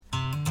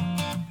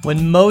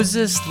When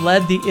Moses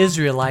led the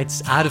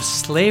Israelites out of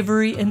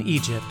slavery in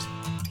Egypt,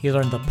 he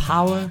learned the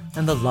power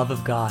and the love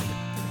of God.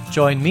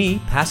 Join me,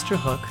 Pastor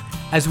Hook,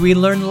 as we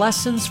learn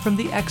lessons from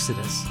the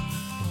Exodus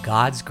and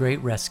God's great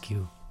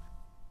rescue.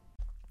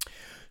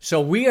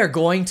 So we are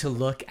going to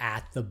look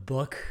at the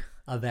book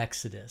of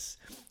Exodus.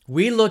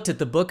 We looked at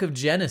the book of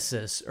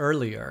Genesis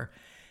earlier,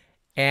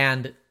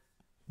 and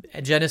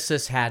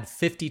Genesis had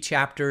 50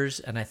 chapters,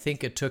 and I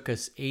think it took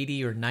us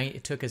 80 or 90,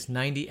 it took us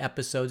 90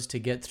 episodes to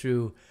get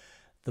through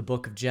the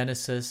book of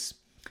Genesis.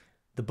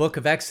 The book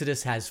of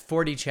Exodus has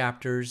 40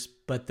 chapters,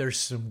 but there's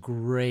some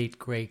great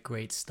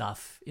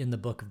stuff in the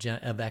book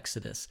of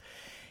Exodus.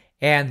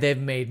 And they've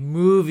made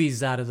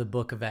movies out of the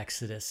book of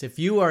Exodus. If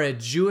you are a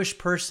Jewish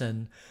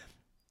person,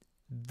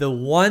 the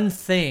one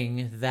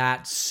thing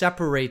that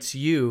separates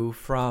you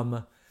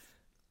from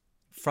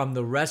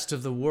the rest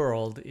of the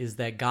world is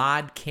that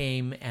God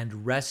came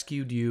and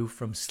rescued you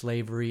from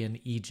slavery in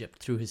Egypt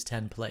through his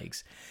 10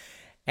 plagues.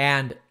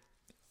 And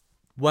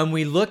when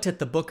we looked at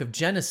the book of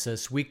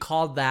Genesis, we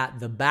called that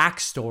the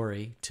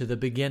backstory to the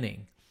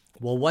beginning.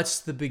 Well,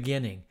 what's the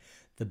beginning?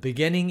 The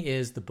beginning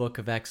is the book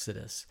of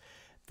Exodus.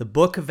 The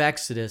book of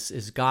Exodus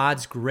is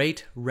God's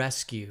great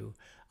rescue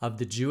of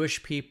the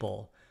Jewish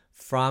people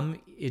from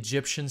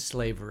Egyptian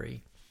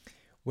slavery,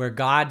 where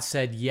God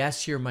said,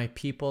 yes, you're my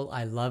people,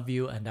 I love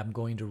you, and I'm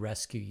going to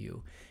rescue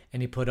you.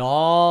 And he put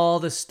all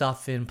the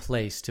stuff in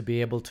place to be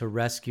able to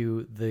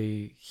rescue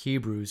the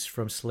Hebrews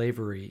from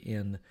slavery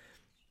in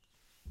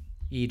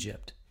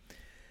Egypt.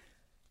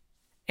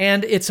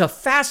 And it's a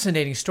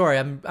fascinating story.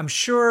 I'm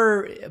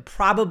sure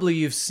probably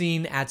you've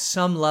seen at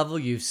some level,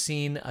 you've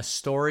seen a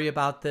story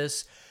about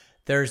this.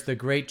 There's the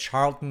great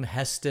Charlton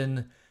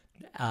Heston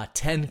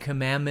 10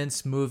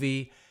 Commandments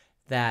movie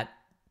that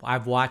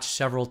I've watched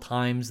several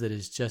times that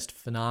is just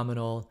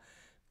phenomenal.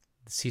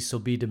 Cecil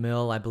B.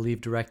 DeMille, I believe,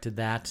 directed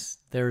that.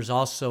 There's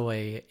also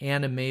a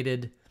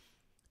animated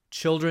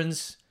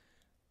children's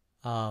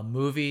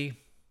movie.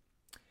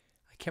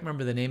 I can't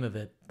remember the name of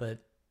it, but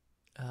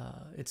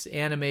it's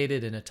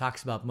animated and it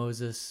talks about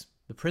Moses,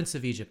 the Prince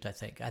of Egypt, I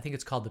think. I think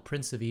it's called The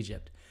Prince of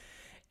Egypt.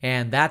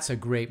 And that's a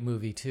great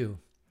movie too.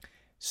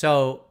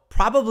 So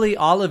probably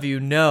all of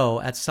you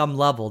know at some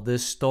level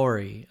this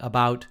story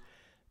about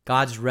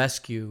God's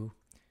rescue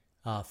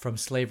from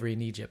slavery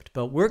in Egypt.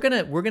 But we're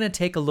gonna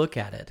take a look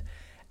at it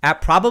at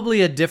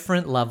probably a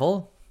different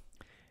level.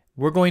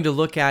 We're going to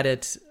look at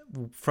it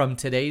from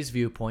today's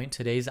viewpoint,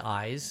 today's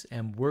eyes,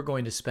 and we're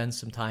going to spend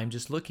some time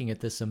just looking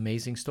at this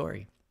amazing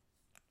story.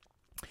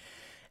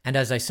 And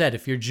as I said,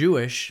 if you're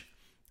Jewish,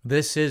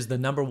 this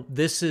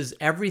is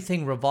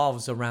everything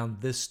revolves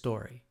around this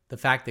story, the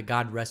fact that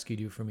God rescued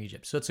you from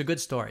Egypt. So it's a good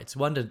story. It's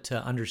one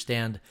to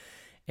understand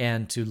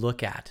and to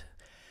look at.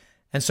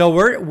 And so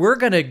we're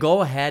going to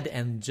go ahead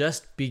and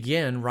just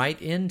begin right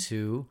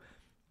into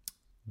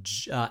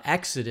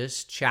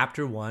Exodus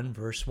chapter 1,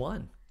 verse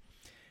 1.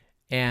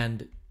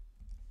 And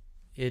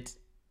it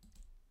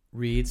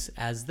reads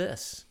as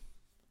this.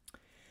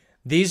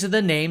 These are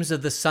the names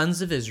of the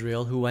sons of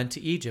Israel who went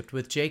to Egypt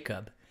with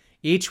Jacob,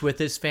 each with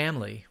his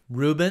family: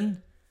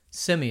 Reuben,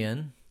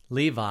 Simeon,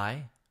 Levi,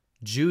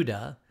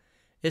 Judah,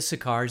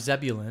 Issachar,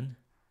 Zebulun,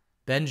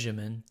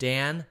 Benjamin,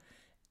 Dan,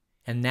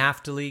 and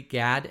Naphtali,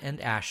 Gad, and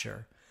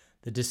Asher.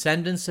 The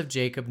descendants of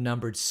Jacob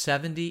numbered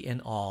 70 in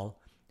all.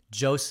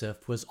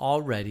 Joseph was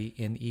already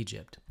in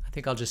Egypt. I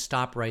think I'll just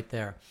stop right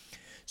there.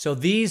 So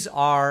these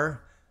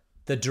are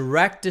the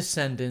direct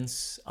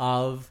descendants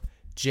of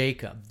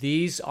Jacob.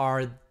 These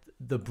are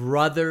the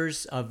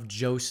brothers of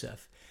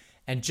Joseph.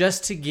 And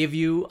just to give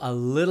you a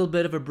little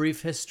bit of a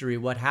brief history,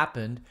 what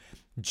happened,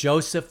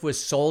 Joseph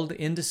was sold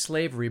into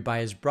slavery by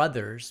his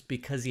brothers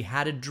because he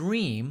had a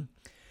dream.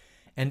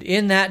 And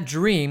in that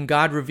dream,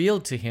 God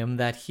revealed to him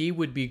that he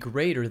would be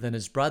greater than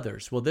his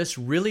brothers. Well, this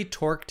really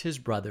torqued his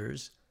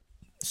brothers.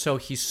 So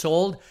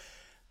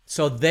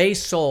they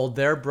sold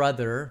their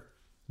brother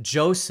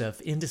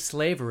Joseph into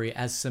slavery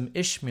as some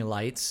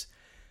Ishmaelites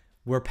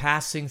were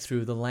passing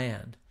through the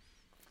land.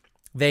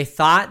 They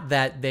thought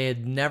that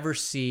they'd never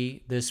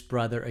see this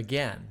brother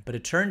again. But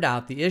it turned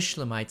out the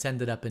Ishmaelites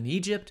ended up in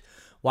Egypt.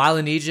 While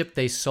in Egypt,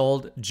 they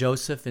sold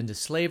Joseph into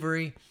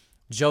slavery.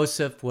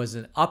 Joseph was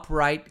an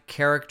upright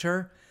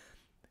character.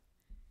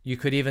 You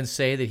could even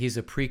say that he's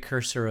a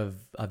precursor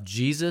of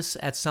Jesus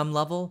at some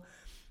level.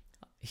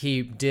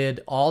 He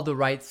did all the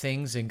right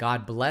things, and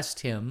God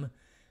blessed him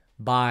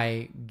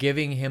by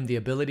giving him the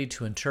ability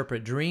to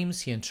interpret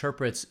dreams. He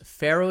interprets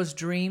Pharaoh's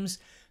dreams.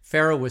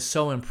 Pharaoh was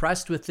so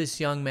impressed with this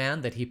young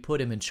man that he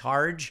put him in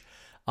charge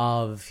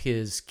of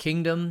his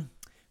kingdom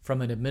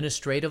from an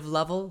administrative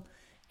level,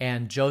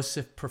 and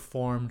Joseph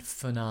performed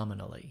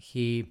phenomenally.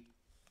 He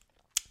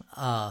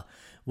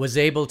was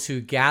able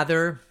to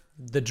gather.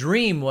 The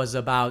dream was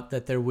about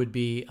that there would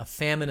be a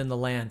famine in the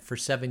land for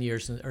 7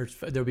 years, or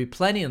there would be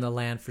plenty in the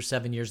land for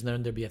 7 years, and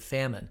then there'd be a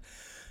famine.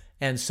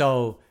 And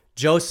so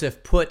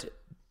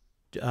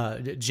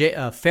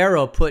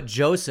Pharaoh put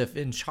Joseph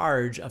in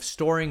charge of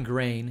storing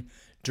grain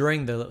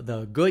during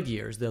the good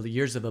years, the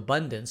years of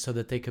abundance, so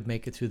that they could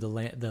make it through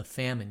the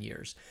famine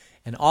years.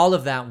 And all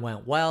of that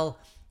went well.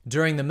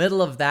 During the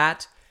middle of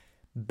that,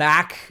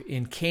 back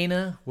in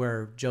Canaan,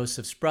 where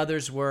Joseph's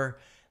brothers were,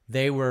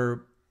 they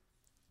were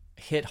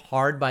hit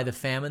hard by the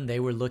famine. They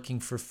were looking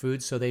for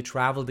food, so they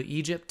traveled to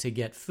Egypt to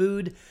get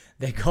food.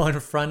 They go in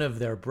front of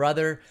their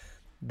brother.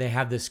 They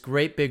have this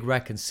great big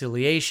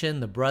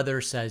reconciliation. The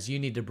brother says, you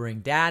need to bring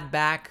dad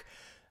back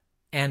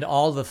and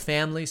all the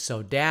family.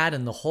 So dad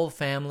and the whole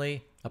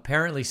family,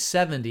 apparently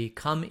 70,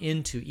 come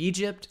into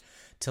Egypt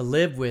to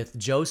live with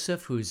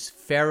Joseph, who's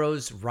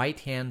Pharaoh's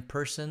right-hand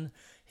person,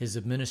 his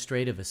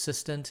administrative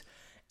assistant,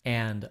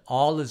 and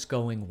all is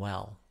going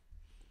well.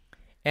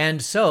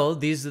 And so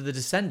these are the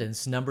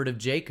descendants numbered of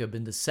Jacob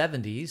in the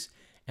 70s,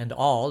 and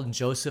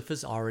Joseph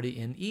is already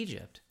in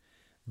Egypt.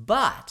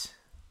 But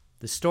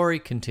the story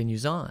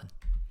continues on.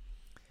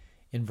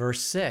 In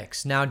verse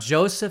 6, now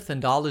Joseph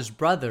and all his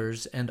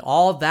brothers and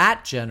all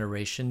that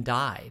generation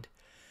died,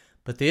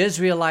 but the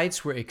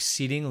Israelites were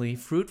exceedingly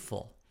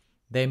fruitful.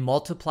 They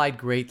multiplied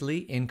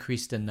greatly,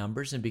 increased in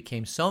numbers, and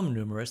became so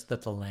numerous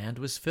that the land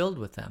was filled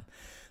with them.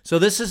 So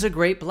this is a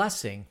great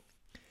blessing.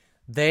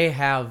 They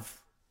have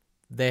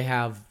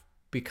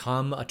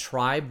become a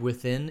tribe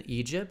within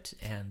Egypt,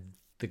 and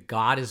the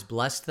God has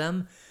blessed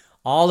them.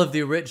 All of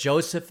the rich,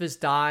 Joseph has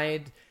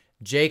died.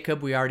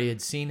 Jacob, we already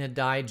had seen, had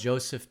died.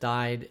 Joseph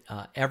died.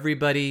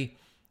 Everybody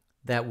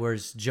that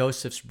was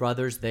Joseph's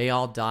brothers, they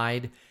all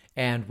died.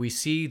 And we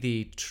see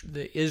the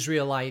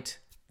Israelite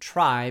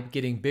tribe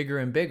getting bigger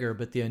and bigger,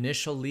 but the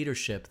initial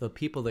leadership, the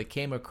people that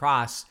came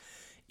across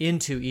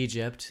into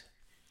Egypt,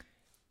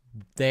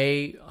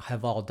 they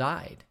have all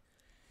died.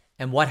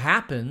 And what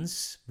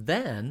happens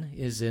then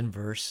is in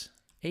verse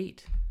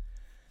 8.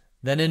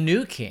 Then a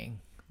new king,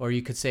 or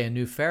you could say a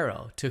new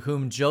Pharaoh, to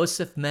whom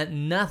Joseph meant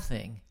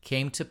nothing,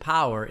 came to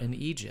power in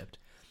Egypt.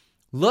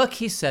 Look,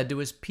 he said to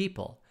his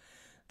people,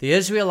 the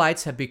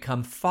Israelites have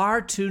become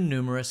far too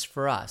numerous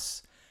for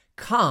us.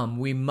 Come,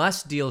 we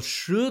must deal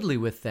shrewdly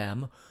with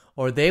them,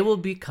 or they will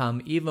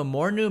become even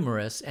more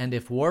numerous, and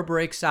if war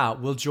breaks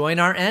out, will join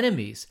our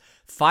enemies,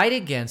 fight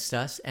against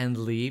us, and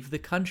leave the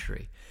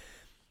country.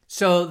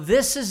 So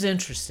this is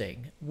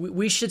interesting.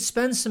 We should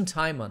spend some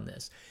time on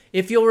this.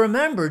 If you'll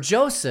remember,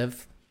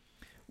 Joseph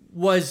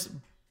was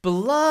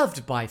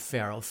beloved by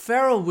Pharaoh.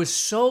 Pharaoh was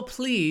so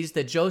pleased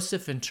that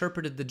Joseph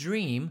interpreted the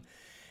dream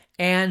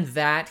and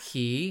that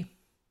he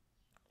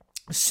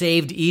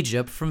saved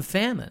Egypt from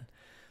famine.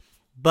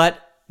 But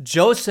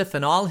Joseph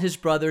and all his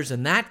brothers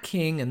and that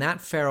king and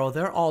that Pharaoh,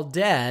 they're all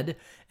dead.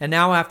 And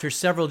now after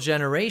several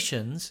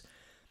generations,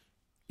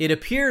 it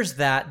appears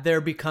that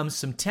there becomes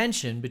some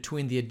tension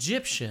between the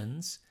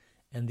Egyptians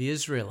and the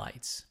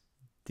Israelites,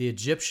 the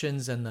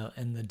Egyptians and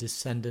the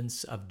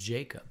descendants of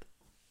Jacob.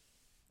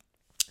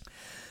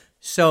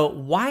 So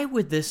why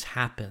would this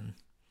happen?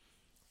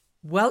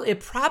 Well,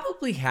 it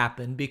probably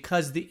happened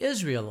because the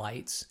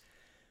Israelites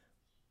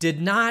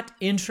did not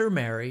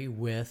intermarry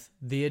with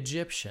the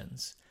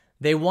Egyptians.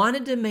 They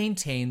wanted to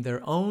maintain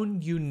their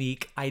own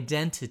unique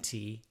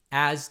identity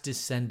as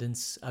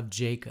descendants of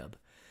Jacob.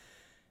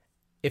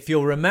 If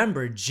you'll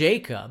remember,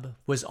 Jacob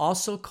was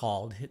also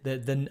called,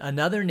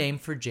 another name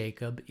for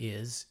Jacob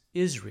is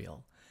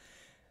Israel.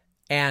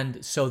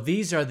 And so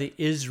these are the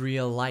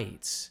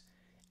Israelites.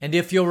 And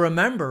if you'll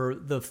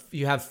remember,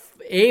 you have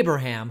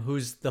Abraham,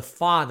 who's the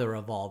father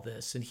of all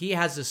this, and he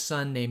has a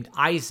son named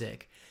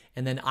Isaac,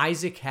 and then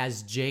Isaac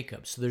has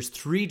Jacob. So there's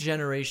 3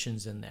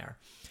 generations in there.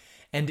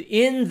 And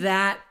in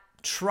that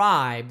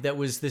tribe that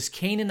was this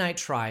Canaanite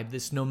tribe,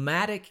 this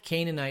nomadic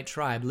Canaanite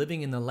tribe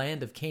living in the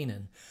land of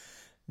Canaan,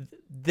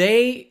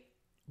 they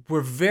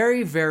were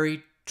very,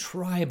 very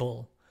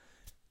tribal.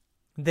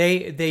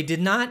 They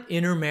did not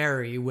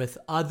intermarry with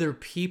other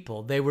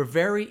people. They were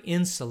very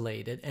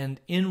insulated and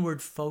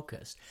inward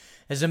focused.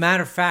 As a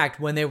matter of fact,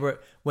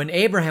 when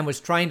Abraham was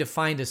trying to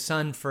find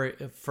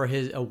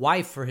a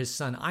wife for his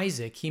son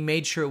Isaac, he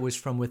made sure it was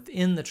from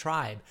within the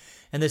tribe.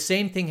 And the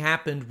same thing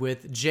happened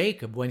with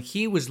Jacob. When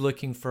he was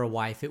looking for a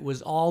wife, it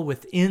was all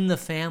within the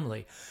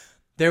family.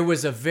 There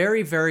was a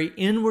very, very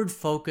inward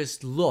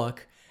focused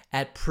look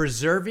at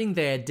preserving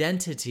the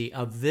identity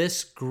of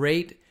this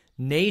great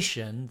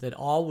nation that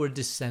all were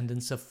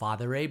descendants of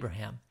Father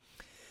Abraham.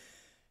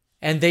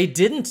 And they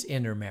didn't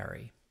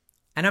intermarry.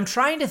 And I'm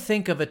trying to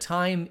think of a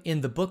time in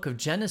the book of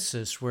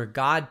Genesis where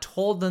God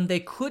told them they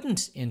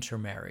couldn't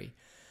intermarry.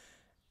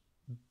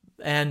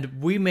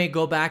 And we may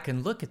go back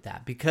and look at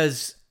that,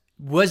 because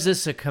was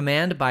this a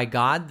command by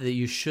God that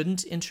you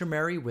shouldn't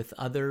intermarry with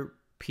other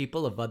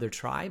people of other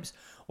tribes?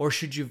 Or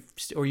should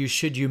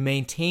you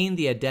maintain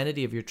the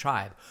identity of your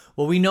tribe?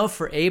 Well, we know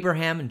for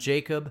Abraham and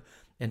Jacob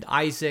and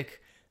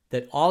Isaac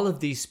that all of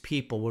these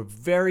people were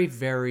very,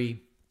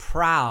 very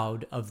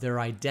proud of their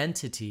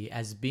identity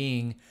as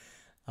being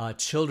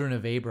children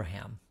of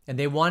Abraham. And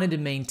they wanted to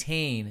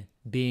maintain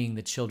being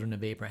the children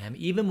of Abraham.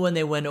 Even when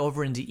they went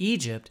over into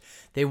Egypt,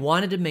 they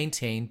wanted to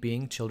maintain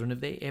being children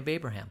of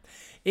Abraham.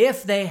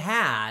 If they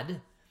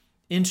had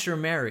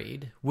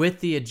intermarried with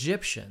the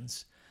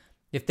Egyptians,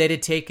 if they'd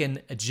had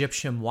taken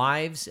Egyptian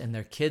wives and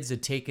their kids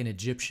had taken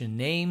Egyptian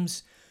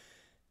names,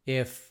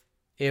 if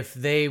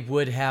they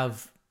would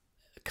have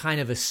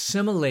kind of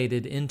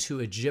assimilated into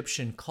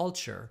Egyptian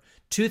culture,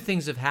 two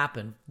things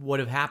would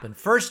have happened.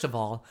 First of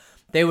all,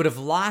 they would have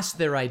lost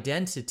their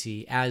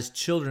identity as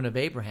children of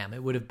Abraham.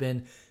 It would have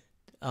been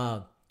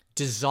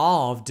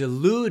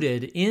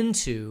diluted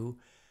into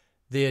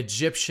the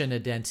Egyptian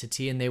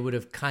identity, and they would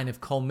have kind of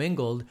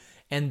commingled,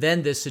 and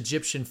then this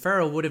Egyptian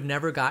Pharaoh would have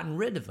never gotten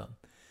rid of them.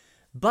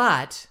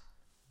 But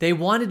they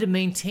wanted to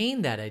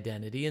maintain that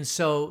identity, and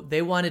so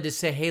they wanted to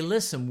say, hey,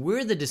 listen,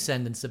 we're the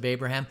descendants of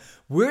Abraham.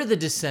 We're the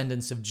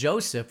descendants of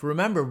Joseph.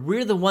 Remember,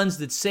 we're the ones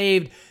that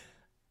saved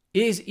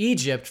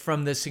Egypt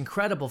from this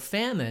incredible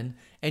famine,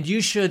 and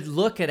you should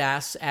look at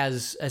us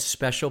as a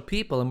special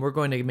people, and we're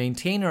going to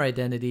maintain our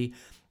identity,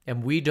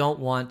 and we don't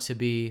want to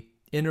be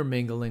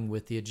intermingling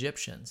with the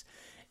Egyptians.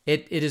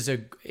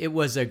 It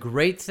was a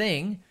great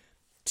thing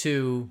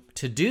to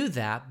do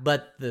that,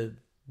 but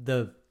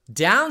the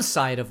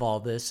downside of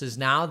all this is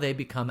now they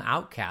become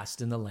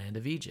outcast in the land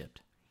of Egypt.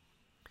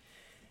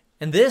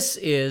 And this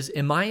is,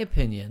 in my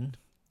opinion,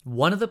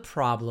 one of the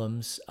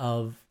problems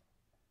of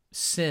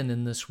sin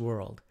in this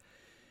world.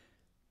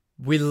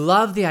 We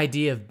love the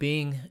idea of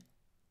being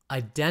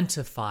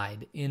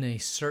identified in a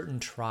certain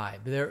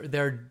tribe.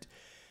 There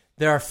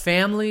are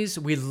families,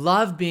 we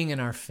love being in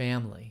our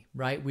family,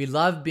 right? We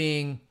love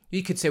being,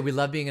 you could say we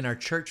love being in our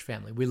church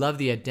family. We love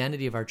the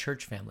identity of our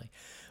church family.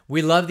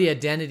 We love the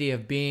identity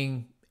of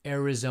being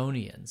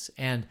Arizonians,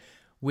 and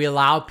we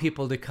allow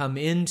people to come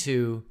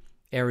into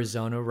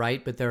Arizona,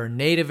 right? But there are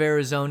native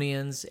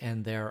Arizonians,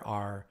 and there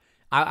are,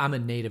 I'm a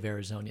native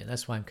Arizonian.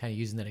 That's why I'm kind of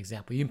using that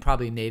example. You're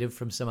probably native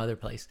from some other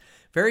place.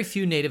 Very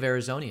few native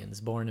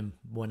Arizonians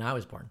when I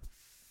was born.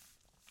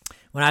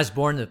 When I was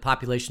born, the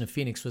population of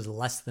Phoenix was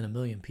less than 1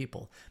 million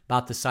people,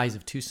 about the size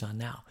of Tucson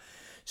now.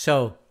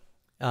 So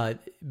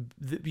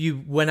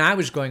when I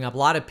was growing up, a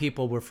lot of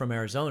people were from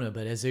Arizona,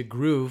 but as it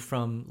grew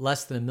from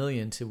less than 1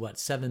 million to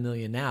 7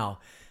 million now,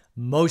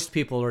 most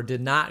people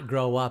did not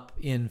grow up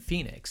in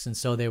Phoenix, and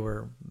so they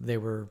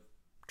were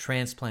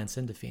transplants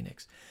into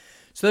Phoenix.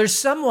 So there's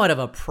somewhat of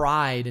a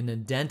pride and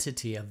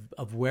identity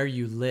of where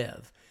you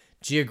live.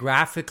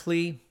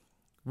 Geographically,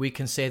 we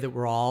can say that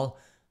we're all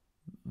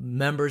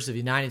members of the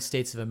United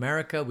States of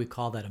America. We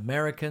call that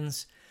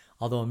Americans,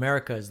 although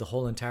America is the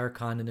whole entire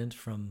continent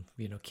from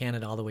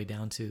Canada all the way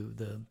down to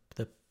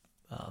the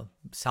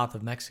south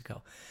of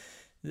Mexico.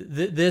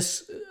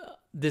 This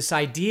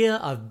idea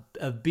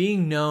of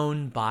being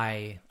known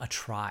by a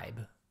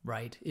tribe,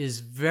 right,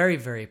 is very,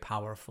 very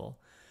powerful.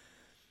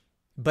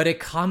 But it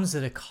comes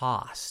at a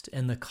cost,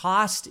 and the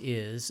cost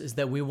is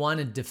that we want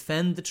to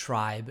defend the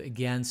tribe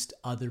against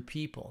other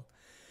people.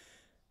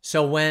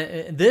 So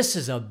when this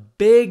is a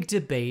big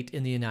debate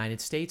in the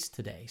United States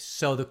today.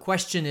 So the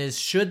question is,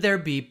 should there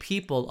be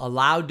people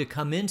allowed to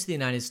come into the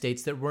United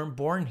States that weren't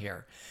born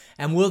here?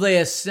 And will they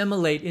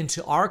assimilate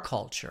into our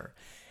culture?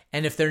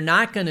 And if they're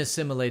not going to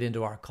assimilate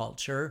into our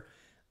culture,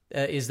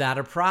 is that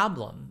a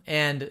problem?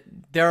 And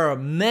there are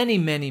many,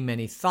 many,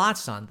 many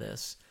thoughts on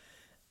this.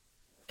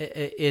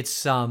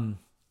 It's most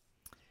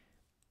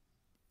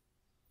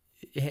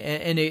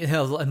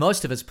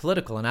of it's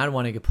political, and I don't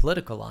want to get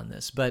political on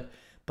this, but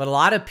a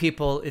lot of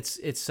people,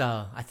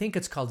 I think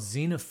it's called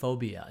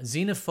xenophobia.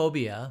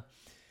 Xenophobia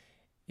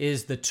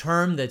is the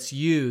term that's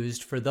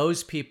used for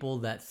those people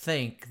that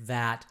think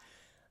that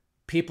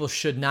people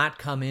should not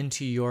come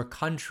into your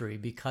country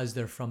because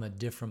they're from a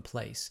different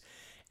place.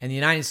 And the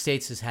United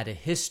States has had a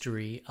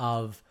history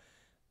of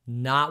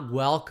not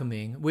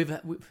welcoming. We've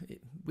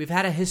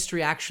had a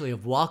history actually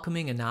of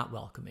welcoming and not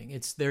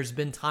welcoming. There's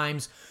been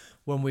times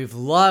when we've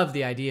loved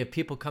the idea of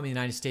people coming to the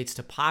United States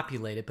to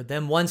populate it, but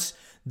then once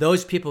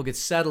those people get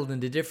settled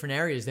into different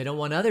areas, they don't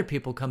want other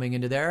people coming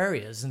into their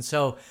areas. And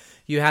so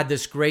you had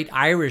this great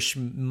Irish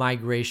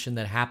migration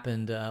that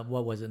happened,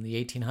 in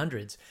the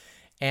 1800s.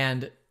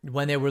 And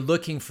when they were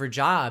looking for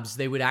jobs,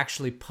 they would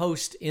actually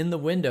post in the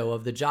window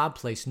of the job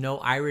place, "No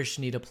Irish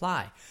need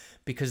apply,"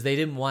 because they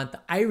didn't want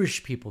the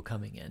Irish people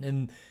coming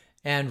in.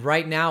 And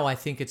right now, I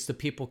think it's the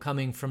people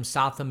coming from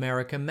South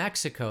America,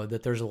 Mexico,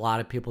 that there's a lot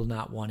of people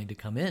not wanting to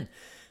come in.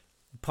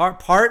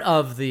 Part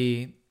of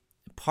the,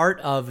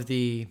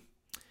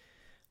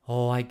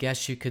 I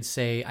guess you could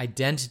say,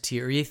 identity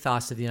or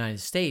ethos of the United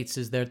States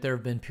is that there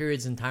have been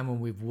periods in time when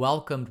we've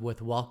welcomed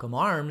with welcome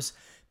arms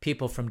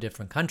people from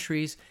different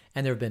countries,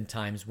 and there have been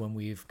times when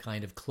we've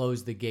kind of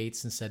closed the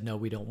gates and said, no,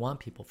 we don't want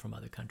people from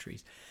other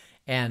countries.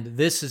 And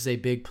this is a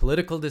big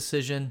political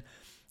decision.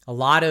 A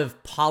lot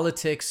of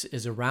politics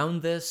is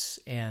around this,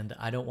 and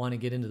I don't want to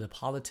get into the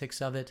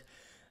politics of it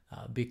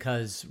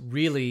because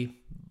really,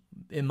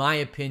 in my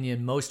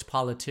opinion, most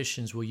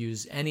politicians will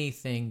use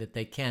anything that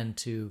they can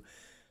to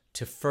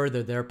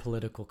further their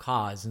political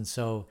cause. And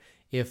so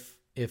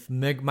if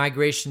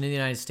migration in the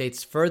United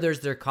States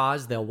furthers their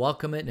cause, they'll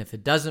welcome it. And if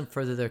it doesn't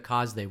further their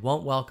cause, they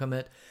won't welcome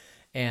it.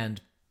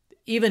 And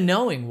even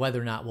knowing whether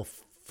or not will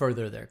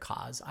further their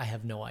cause, I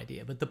have no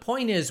idea. But the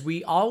point is,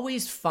 we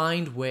always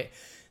find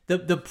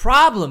The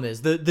problem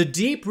is, the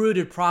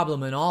deep-rooted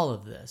problem in all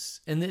of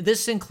this, and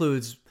this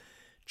includes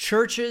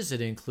churches,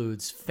 it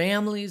includes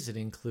families, it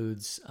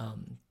includes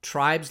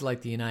tribes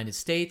like the United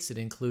States, it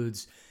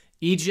includes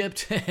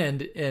Egypt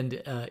and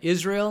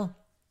Israel,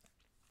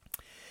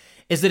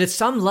 is that at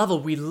some level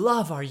we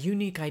love our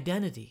unique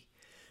identity.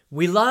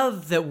 We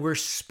love that we're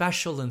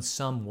special in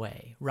some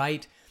way,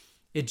 right?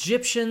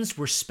 Egyptians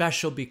were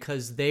special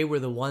because they were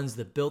the ones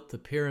that built the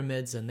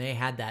pyramids and they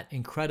had that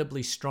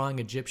incredibly strong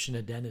Egyptian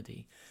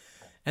identity.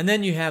 And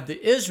then you have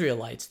the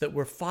Israelites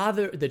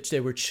that they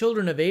were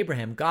children of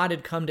Abraham. God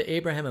had come to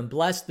Abraham and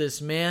blessed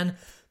this man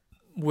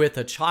with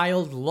a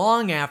child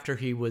long after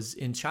he was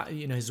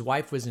his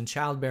wife was in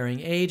childbearing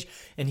age,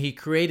 and he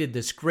created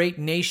this great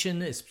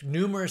nation as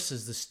numerous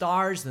as the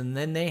stars. And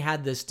then they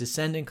had this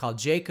descendant called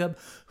Jacob,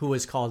 who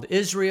was called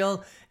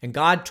Israel. And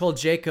God told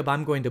Jacob,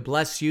 I'm going to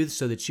bless you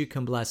so that you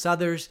can bless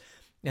others.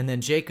 And then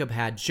Jacob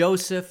had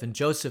Joseph, and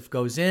Joseph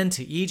goes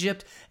into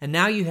Egypt. And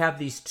now you have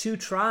these two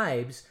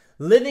tribes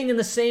living in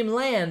the same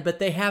land, but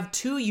they have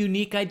two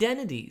unique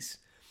identities.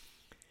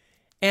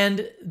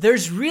 And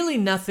there's really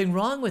nothing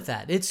wrong with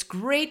that. It's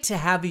great to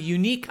have a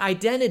unique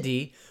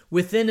identity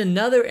within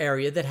another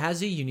area that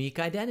has a unique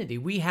identity.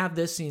 We have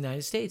this in the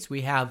United States.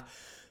 We have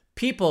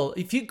people,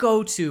 if you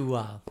go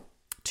to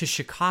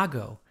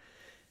Chicago,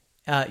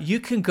 you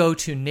can go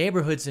to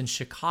neighborhoods in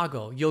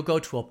Chicago. You'll go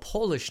to a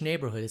Polish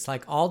neighborhood. It's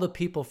like all the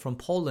people from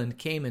Poland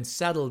came and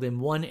settled in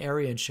one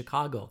area in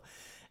Chicago.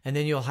 And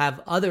then you'll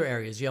have other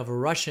areas. You have a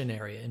Russian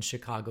area in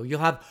Chicago. You'll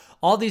have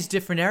all these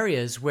different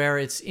areas where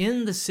it's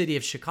in the city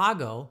of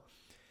Chicago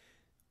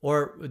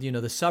or,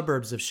 the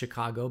suburbs of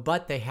Chicago,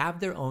 but they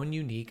have their own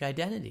unique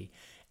identity.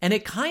 And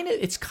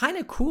it's kind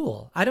of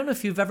cool. I don't know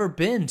if you've ever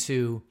been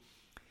to,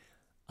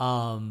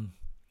 I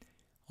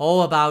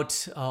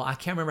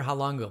can't remember how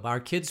long ago, but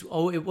our kids,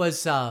 it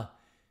was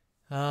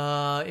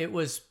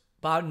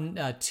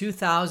about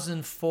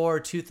 2004,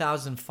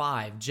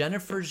 2005,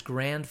 Jennifer's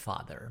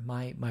grandfather,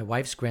 my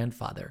wife's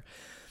grandfather,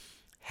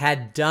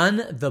 had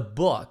done the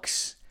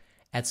books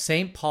at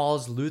St.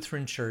 Paul's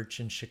Lutheran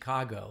Church in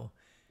Chicago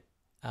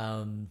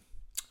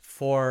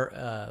for,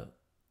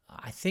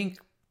 I think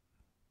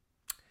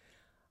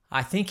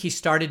he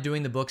started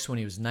doing the books when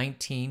he was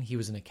 19. He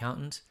was an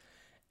accountant.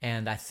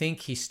 And I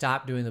think he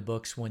stopped doing the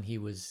books when he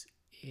was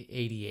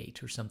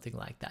 88 or something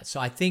like that. So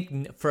I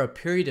think for a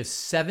period of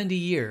 70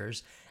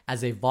 years,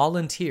 as a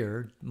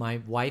volunteer,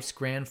 my wife's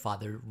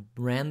grandfather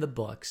ran the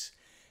books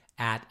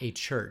at a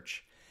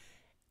church.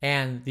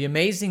 And the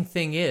amazing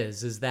thing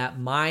is that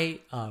my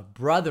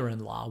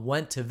brother-in-law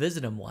went to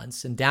visit him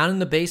once, and down in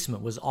the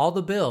basement was all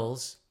the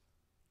bills,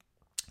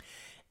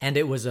 and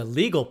it was a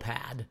legal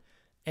pad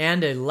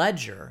and a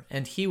ledger,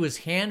 and he was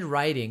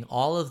handwriting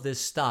all of this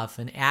stuff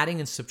and adding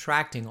and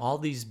subtracting all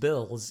these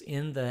bills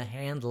in the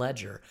hand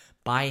ledger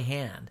by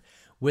hand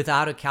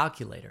without a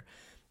calculator.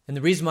 And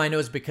the reason why I know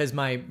is because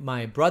my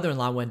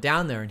brother-in-law went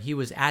down there and he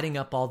was adding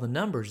up all the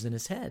numbers in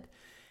his head.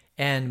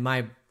 And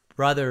my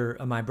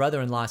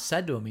brother-in-law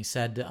said to him, he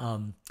said,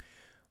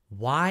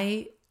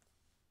 why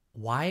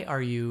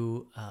are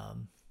you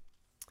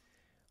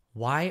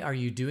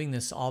doing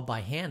this all by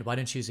hand? Why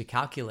don't you use a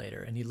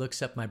calculator? And he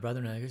looks up my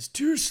brother-in-law and goes,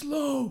 too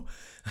slow.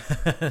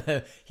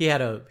 He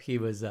had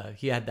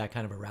that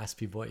kind of a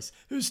raspy voice.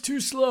 It was too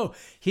slow.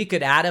 He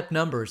could add up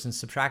numbers and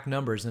subtract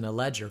numbers in a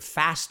ledger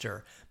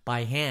faster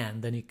by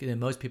hand than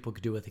most people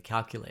could do with a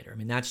calculator. I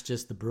mean, that's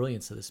just the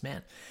brilliance of this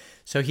man.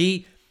 So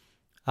he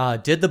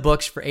did the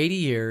books for 80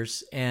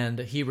 years, and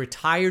he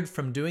retired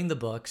from doing the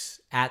books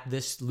at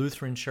this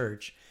Lutheran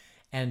church.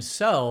 And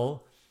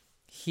so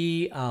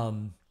he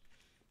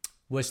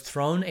was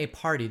thrown a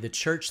party. The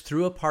church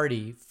threw a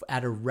party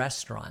at a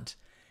restaurant,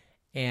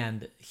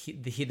 and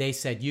they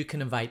said, you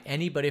can invite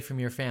anybody from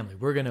your family.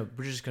 We're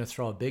just gonna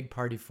throw a big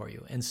party for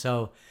you. And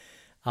so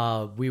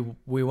we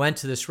went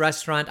to this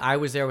restaurant. I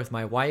was there with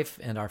my wife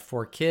and our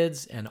 4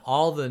 kids and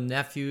all the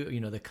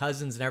the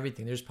cousins and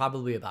everything. There's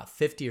probably about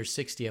 50 or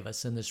 60 of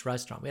us in this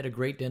restaurant. We had a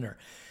great dinner.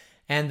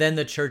 And then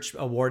the church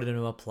awarded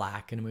him a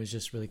plaque, and it was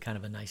just really kind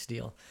of a nice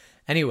deal.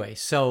 Anyway,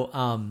 so,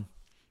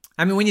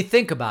 when you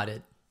think about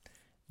it,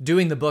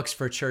 doing the books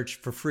for church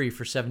for free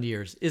for 70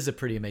 years is a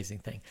pretty amazing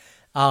thing.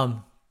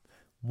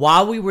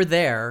 While we were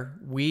there,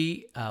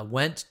 we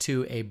went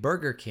to a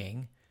Burger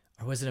King,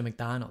 or was it a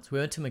McDonald's? We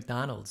went to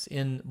McDonald's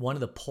in one of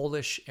the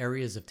Polish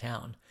areas of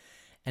town,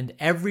 and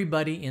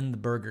everybody in the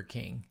Burger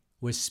King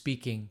was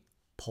speaking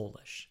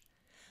Polish.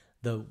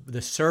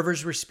 The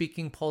servers were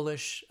speaking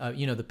Polish.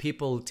 The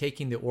people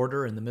taking the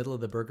order in the middle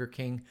of the Burger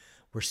King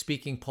were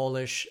speaking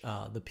Polish.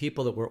 The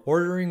people that were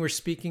ordering were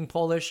speaking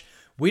Polish.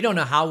 We don't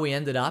know how we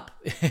ended up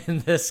in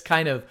this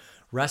kind of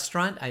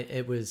restaurant.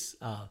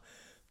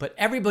 But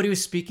everybody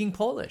was speaking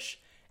Polish.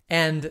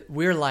 And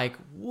we're like,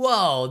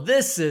 whoa,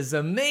 this is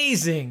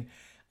amazing.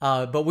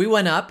 But we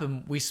went up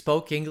and we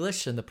spoke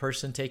English, and the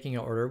person taking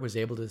our order was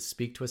able to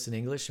speak to us in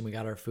English, and we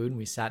got our food and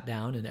we sat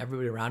down, and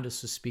everybody around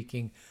us was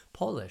speaking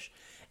Polish.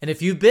 And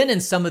if you've been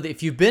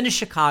to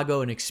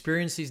Chicago and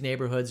experienced these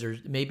neighborhoods, or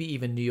maybe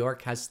even New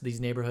York has these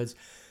neighborhoods,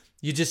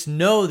 You just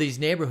know these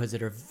neighborhoods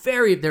that are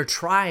they're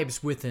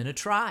tribes within a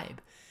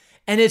tribe.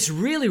 And it's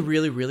really,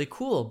 really, really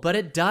cool. But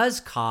it does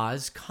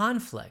cause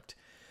conflict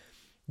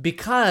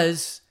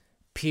because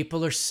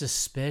people are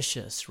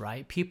suspicious,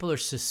 right? People are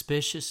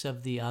suspicious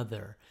of the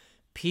other.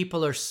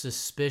 People are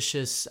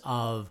suspicious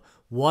of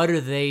what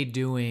are they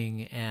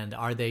doing, and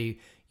are they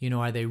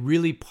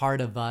really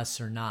part of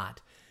us or not?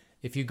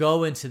 If you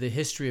go into the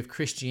history of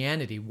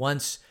Christianity,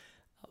 once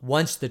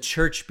the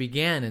church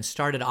began and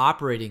started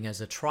operating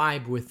as a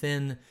tribe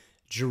within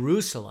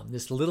Jerusalem,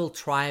 this little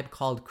tribe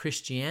called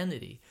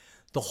Christianity,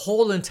 the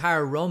whole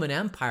entire Roman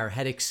Empire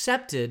had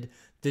accepted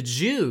the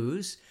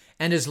Jews.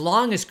 And as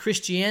long as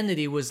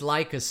Christianity was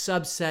like a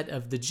subset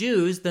of the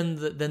Jews, then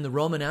the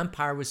Roman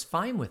Empire was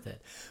fine with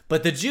it.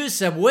 But the Jews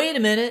said, wait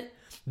a minute,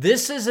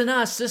 this isn't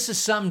us. This is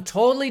something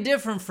totally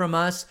different from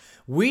us.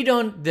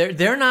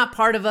 They're not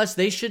part of us.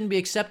 They shouldn't be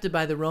accepted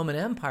by the Roman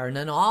Empire. And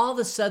then all of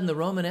a sudden the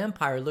Roman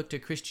Empire looked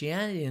at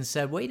Christianity and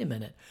said, wait a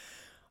minute,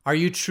 are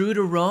you true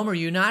to Rome or are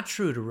you not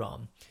true to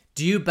Rome?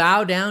 Do you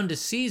bow down to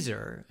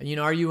Caesar?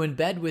 Are you in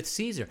bed with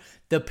Caesar?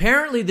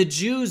 Apparently the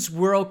Jews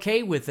were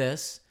okay with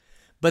this,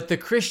 but the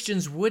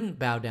Christians wouldn't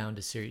bow down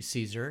to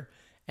Caesar.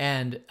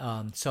 And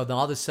so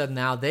all of a sudden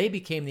now they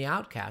became the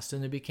outcast,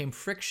 and there became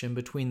friction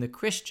between the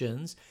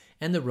Christians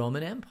and the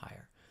Roman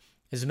Empire.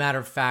 As a matter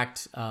of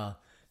fact,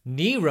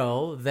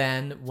 Nero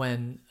then,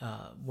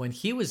 when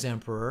he was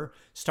emperor,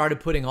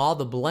 started putting all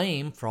the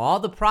blame for all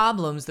the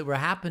problems that were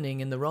happening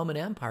in the Roman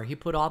Empire. He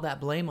put all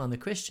that blame on the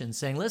Christians,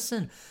 saying,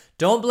 listen,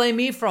 don't blame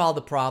me for all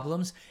the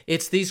problems.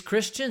 It's these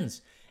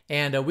Christians.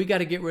 And we got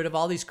to get rid of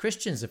all these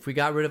Christians. If we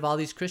got rid of all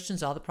these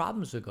Christians, all the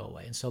problems would go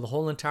away. And so the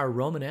whole entire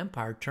Roman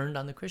Empire turned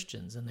on the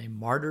Christians, and they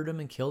martyred them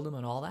and killed them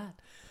and all that.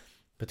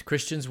 But the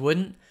Christians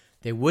wouldn't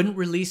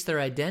release their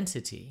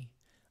identity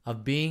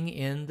of being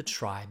in the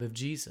tribe of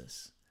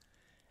Jesus.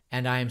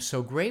 And I am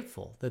so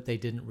grateful that they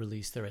didn't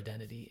release their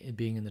identity in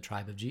being in the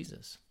tribe of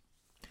Jesus.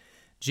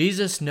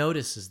 Jesus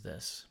notices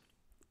this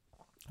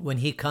when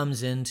he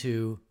comes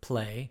into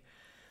play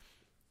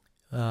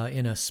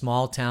in a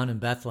small town in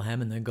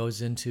Bethlehem, and then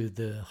goes into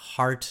the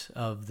heart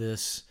of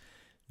this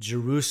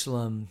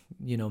Jerusalem,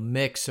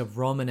 mix of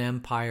Roman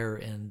Empire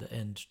and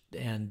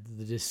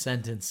the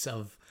descendants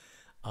of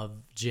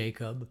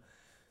Jacob.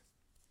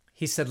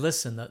 He said,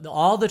 listen,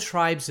 all the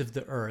tribes of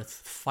the earth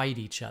fight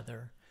each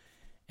other.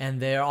 And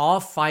they're all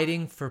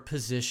fighting for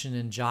position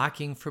and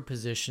jockeying for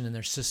position, and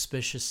they're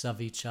suspicious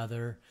of each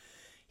other.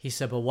 He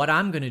said, but what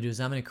I'm going to do is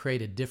I'm going to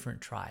create a different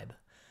tribe.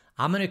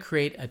 I'm going to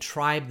create a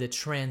tribe that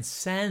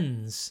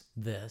transcends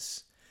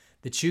this,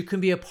 that you can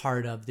be a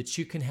part of, that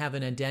you can have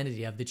an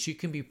identity of, that you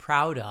can be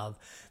proud of,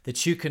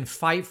 that you can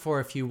fight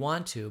for if you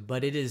want to,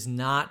 but it is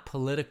not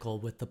political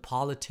with the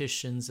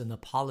politicians and the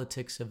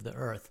politics of the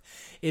earth.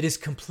 It is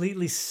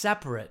completely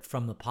separate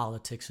from the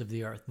politics of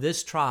the earth.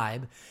 This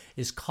tribe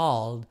is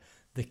called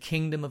the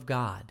kingdom of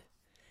God,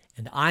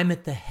 and I'm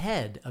at the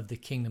head of the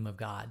kingdom of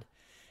God.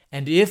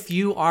 And if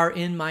you are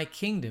in my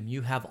kingdom,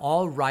 you have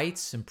all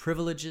rights and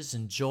privileges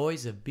and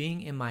joys of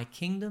being in my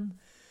kingdom,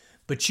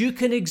 but you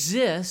can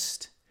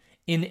exist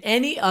in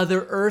any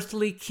other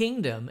earthly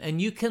kingdom,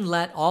 and you can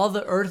let all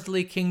the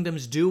earthly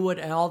kingdoms do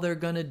what all they're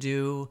going to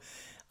do,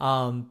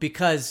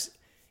 because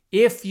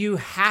if you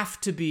have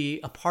to be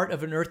a part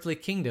of an earthly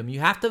kingdom, you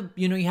have to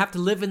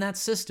live in that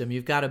system.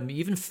 You've got to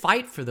even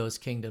fight for those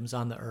kingdoms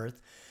on the earth.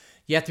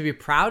 You have to be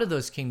proud of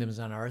those kingdoms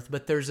on earth,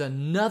 but there's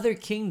another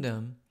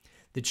kingdom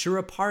that you're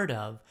a part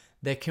of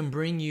that can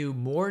bring you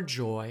more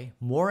joy,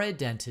 more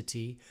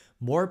identity,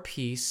 more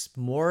peace,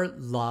 more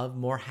love,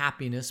 more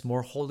happiness,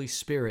 more Holy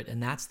Spirit,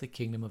 and that's the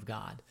kingdom of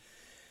God.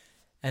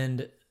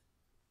 And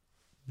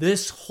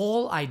this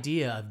whole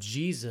idea of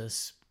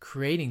Jesus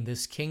creating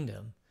this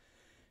kingdom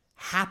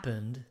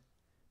happened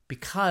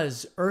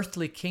because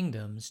earthly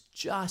kingdoms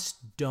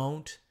just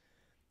don't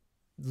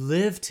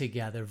live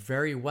together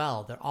very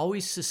well. They're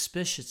always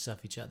suspicious of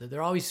each other.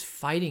 They're always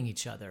fighting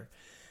each other.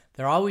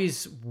 They're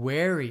always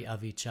wary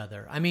of each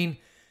other. I mean,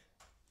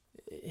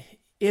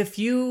 if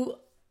you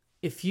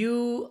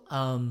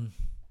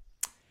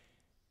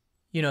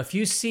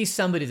see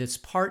somebody that's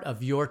part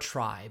of your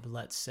tribe,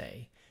 let's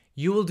say,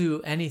 you will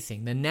do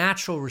anything. The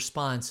natural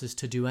response is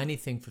to do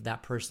anything for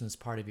that person that's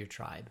part of your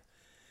tribe.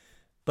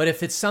 But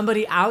if it's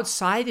somebody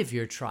outside of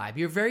your tribe,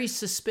 you're very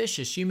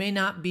suspicious. You may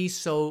not be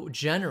so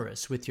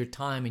generous with your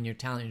time and your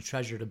talent and your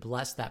treasure to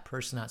bless that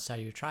person outside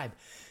of your tribe.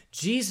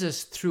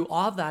 Jesus threw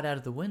all that out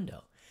of the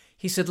window.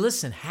 He said,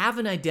 listen, have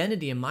an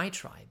identity in my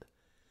tribe,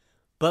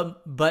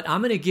 but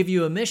I'm going to give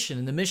you a mission,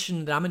 and the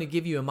mission that I'm going to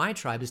give you in my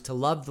tribe is to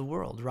love the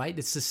world, right?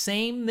 It's the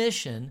same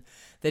mission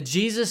that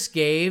Jesus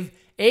gave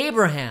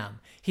Abraham.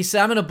 He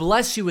said, I'm going to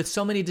bless you with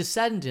so many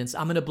descendants.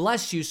 I'm going to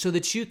bless you so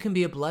that you can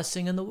be a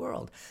blessing in the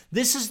world.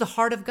 This is the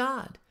heart of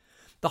God.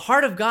 The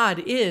heart of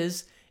God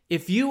is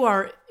if you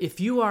are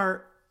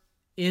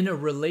in a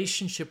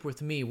relationship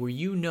with me where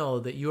you know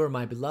that you are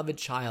my beloved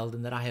child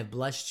and that I have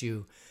blessed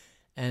you,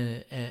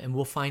 and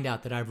we'll find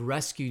out that I've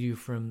rescued you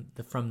from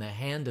the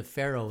hand of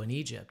Pharaoh in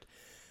Egypt.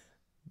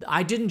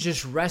 I didn't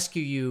just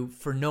rescue you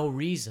for no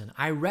reason.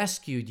 I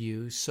rescued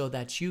you so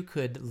that you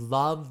could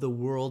love the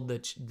world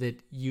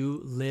that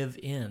you live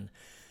in.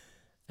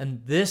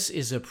 And this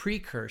is a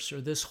precursor.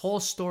 This whole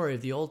story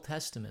of the Old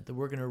Testament that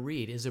we're going to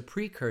read is a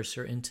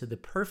precursor into the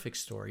perfect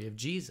story of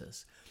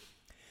Jesus,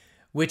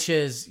 which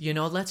is,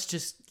 let's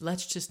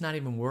just not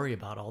even worry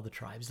about all the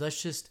tribes.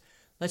 Let's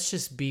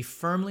just be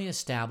firmly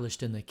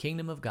established in the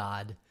kingdom of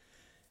God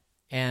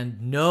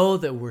and know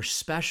that we're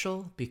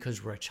special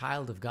because we're a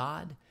child of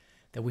God,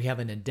 that we have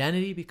an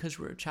identity because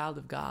we're a child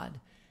of God.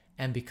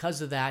 And because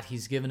of that,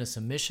 he's given us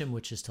a mission,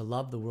 which is to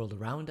love the world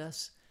around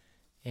us.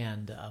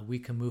 And we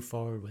can move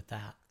forward with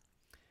that.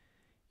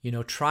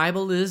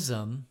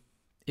 Tribalism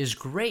is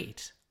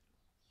great,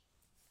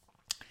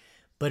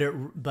 but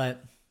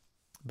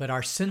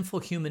our sinful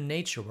human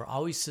nature, we're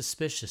always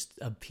suspicious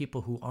of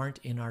people who aren't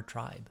in our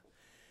tribe.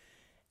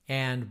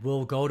 And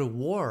we'll go to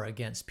war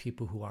against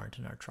people who aren't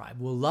in our tribe.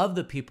 We'll love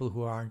the people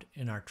who aren't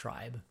in our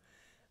tribe,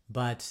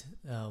 but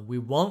we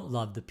won't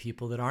love the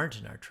people that aren't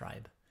in our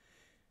tribe.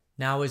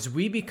 Now, as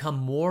we become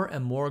more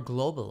and more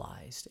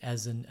globalized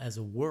as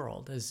a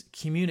world, as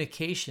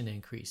communication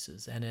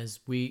increases, and as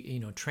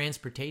we,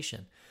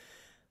 transportation,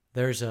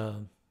 there's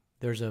a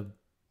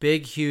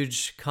big,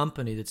 huge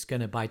company that's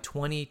going to, by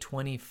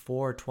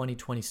 2024,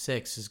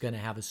 2026, is going to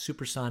have a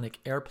supersonic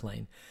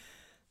airplane.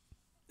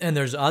 And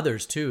there's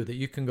others too, that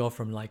you can go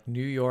from like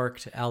New York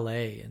to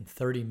LA in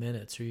 30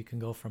 minutes, or you can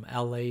go from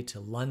LA to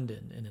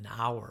London in an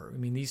hour. I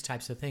mean, these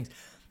types of things.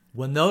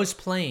 When those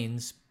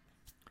planes,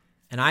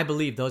 and I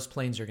believe those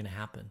planes are going to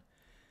happen,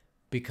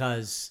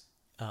 because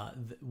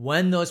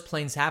when those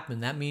planes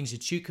happen, that means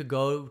that you could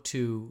go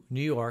to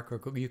New York,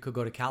 or you could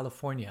go to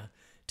California,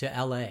 to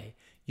LA.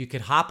 You could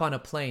hop on a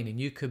plane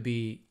and you could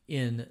be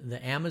in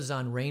the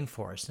Amazon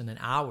rainforest in an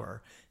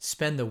hour,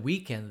 spend the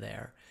weekend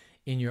there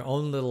in your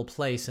own little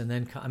place. And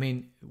then,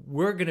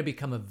 we're going to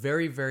become a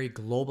very, very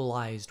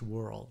globalized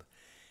world.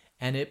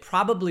 And it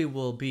probably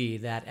will be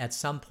that at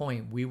some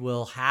point we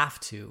will have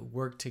to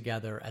work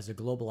together as a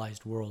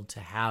globalized world to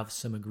have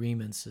some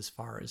agreements, as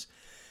far as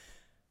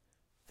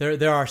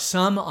there are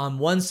some on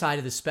one side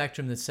of the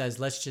spectrum that says,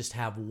 let's just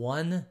have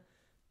one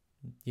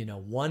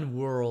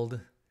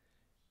world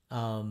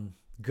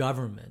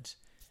government.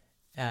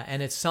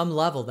 And at some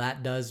level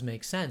that does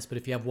make sense. But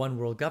if you have one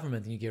world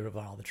government, then you get rid of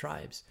all the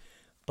tribes.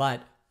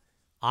 But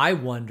I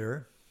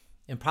wonder,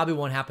 and probably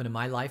won't happen in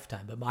my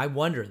lifetime, but I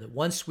wonder that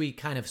once we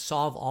kind of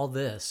solve all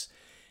this,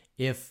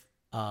 if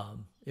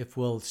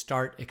we'll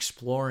start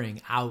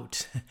exploring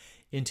out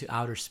into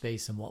outer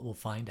space and what we'll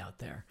find out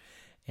there.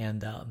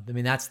 And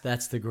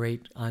that's the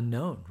great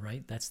unknown,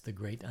 right? That's the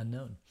great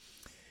unknown.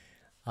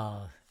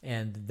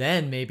 And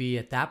then maybe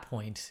at that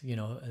point,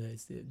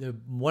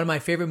 one of my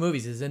favorite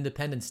movies is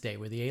Independence Day,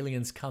 where the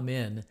aliens come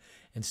in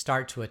and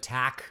start to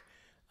attack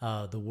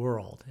the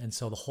world. And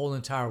so the whole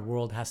entire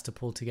world has to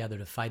pull together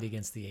to fight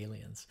against the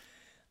aliens.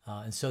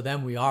 And so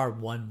then we are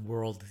one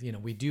world.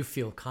 We do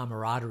feel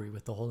camaraderie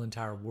with the whole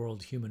entire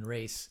world human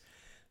race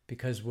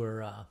because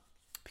we're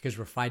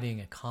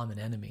fighting a common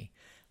enemy.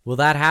 Will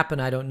that happen?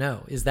 I don't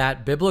know. Is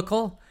that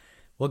biblical?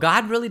 Well,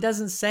 God really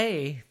doesn't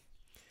say.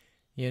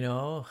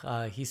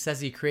 He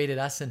says he created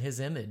us in his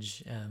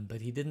image,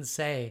 but he didn't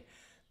say,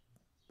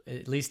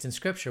 at least in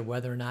Scripture,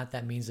 whether or not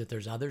that means that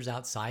there's others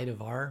outside of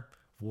our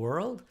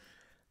world.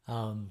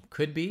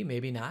 Could be,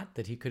 maybe not,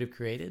 that he could have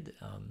created.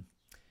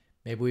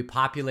 Maybe we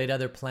populate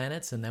other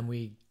planets, and then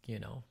we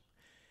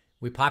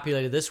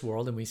populated this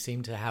world, and we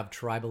seem to have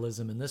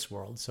tribalism in this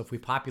world. So if we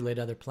populate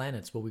other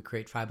planets, will we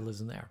create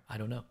tribalism there? I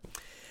don't know.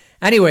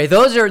 Anyway,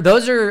 those are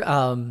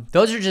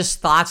just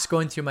thoughts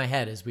going through my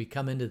head as we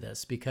come into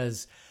this,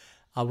 because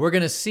we're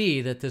going to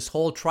see that this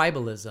whole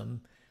tribalism,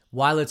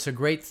 while it's a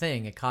great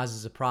thing, it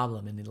causes a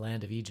problem in the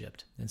land of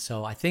Egypt. And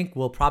so I think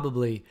we'll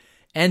probably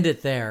end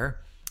it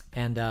there.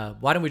 And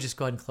why don't we just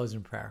go ahead and close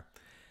in prayer?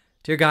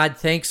 Dear God,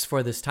 thanks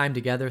for this time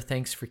together.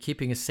 Thanks for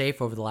keeping us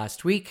safe over the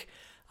last week.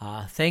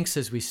 Thanks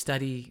as we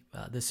study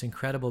this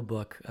incredible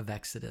book of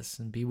Exodus,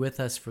 and be with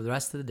us for the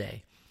rest of the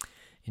day.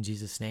 In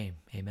Jesus' name,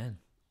 amen.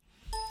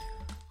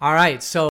 All right, so